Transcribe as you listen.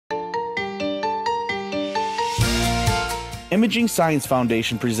Imaging Science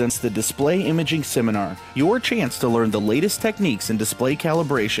Foundation presents the Display Imaging Seminar, your chance to learn the latest techniques in display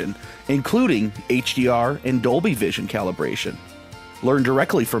calibration, including HDR and Dolby Vision calibration. Learn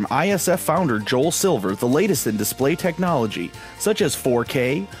directly from ISF founder Joel Silver the latest in display technology, such as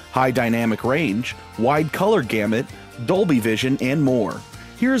 4K, high dynamic range, wide color gamut, Dolby Vision, and more.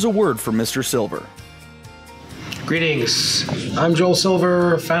 Here's a word from Mr. Silver. Greetings. I'm Joel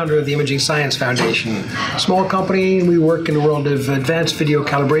Silver, founder of the Imaging Science Foundation. Small company, and we work in the world of advanced video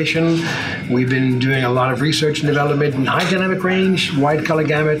calibration. We've been doing a lot of research and development in high dynamic range, wide color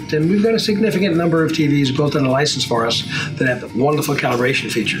gamut, and we've got a significant number of TVs built in a license for us that have wonderful calibration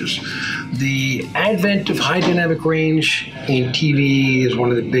features. The advent of high dynamic range in TV is one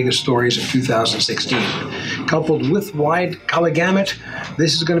of the biggest stories of 2016. Coupled with wide color gamut,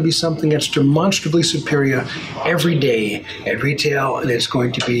 this is going to be something that's demonstrably superior every day at retail, and it's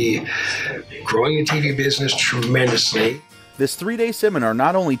going to be growing the TV business tremendously. This 3-day seminar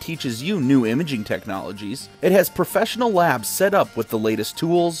not only teaches you new imaging technologies, it has professional labs set up with the latest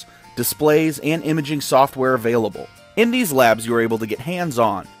tools, displays, and imaging software available. In these labs, you are able to get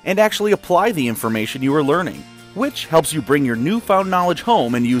hands-on and actually apply the information you are learning, which helps you bring your newfound knowledge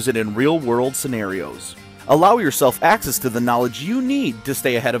home and use it in real-world scenarios. Allow yourself access to the knowledge you need to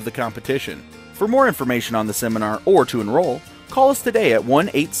stay ahead of the competition. For more information on the seminar or to enroll, call us today at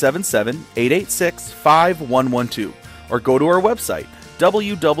 1-877-886-5112 or go to our website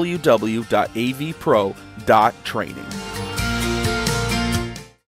www.avpro.training.